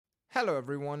Hello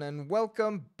everyone and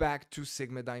welcome back to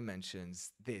Sigma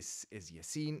Dimensions. This is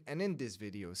Yassine, and in this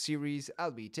video series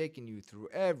I'll be taking you through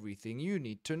everything you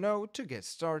need to know to get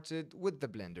started with the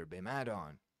BlenderBIM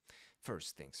add-on.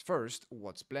 First things first,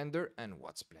 what's Blender and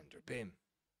what's BlenderBIM?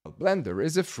 Well, Blender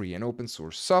is a free and open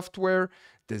source software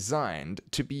designed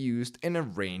to be used in a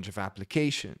range of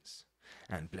applications.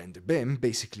 And BlenderBIM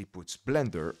basically puts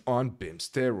Blender on BIM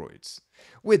steroids.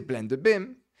 With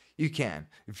BlenderBIM, you can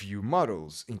view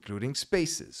models, including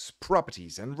spaces,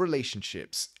 properties and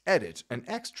relationships, edit and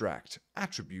extract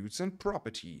attributes and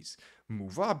properties,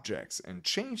 move objects and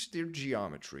change their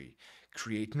geometry,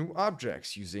 create new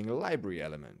objects using library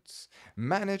elements,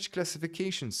 manage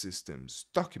classification systems,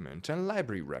 document and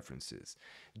library references,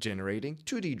 generating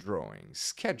 2D drawings,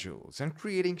 schedules, and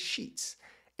creating sheets,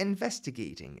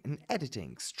 investigating and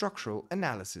editing structural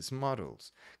analysis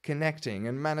models, connecting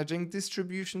and managing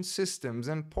distribution systems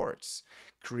and ports,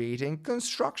 creating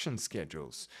construction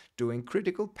schedules, doing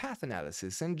critical path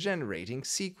analysis and generating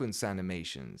sequence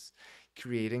animations,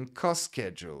 creating cost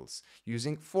schedules,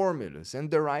 using formulas and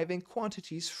deriving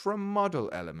quantities from model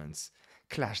elements,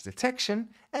 clash detection,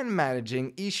 and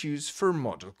managing issues for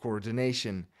model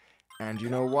coordination. And you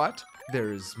know what?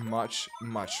 There is much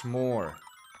more.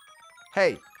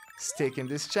 Hey, stick in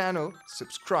this channel,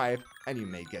 subscribe, and you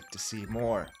may get to see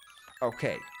more.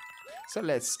 Okay, so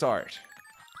let's start.